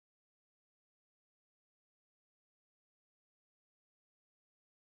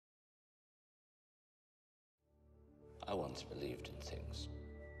I once believed in things.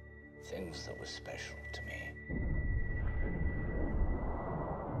 Things that were special to me.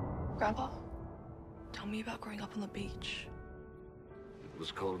 Grandpa, tell me about growing up on the beach. It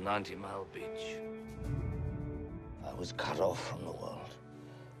was called 90 Mile Beach. I was cut off from the world.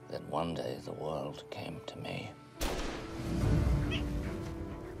 Then one day the world came to me.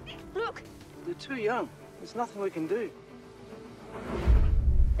 Look! They're too young. There's nothing we can do.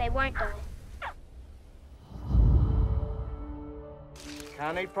 They won't die.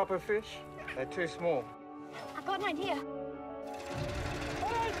 Can't eat proper fish. They're too small. I've got an idea.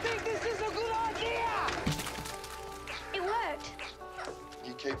 I don't think this is a good idea! It worked.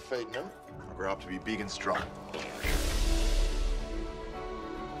 You keep feeding them, I'll grow up to be big and strong.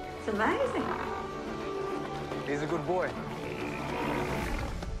 It's amazing. He's a good boy.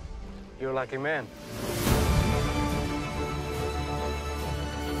 You're a lucky man.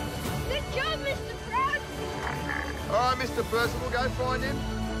 Good job, Mr. Proud. All right, Mr. Percival, go find him.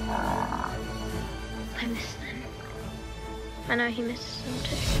 I miss them. I know he misses them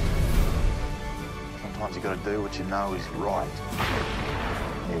too. Sometimes you gotta do what you know is right.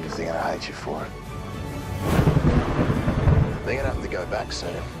 Even if they're gonna hate you for it. They're gonna have to go back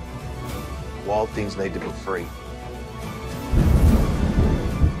soon. Wild things need to be free.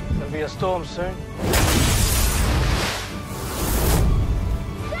 There'll be a storm soon.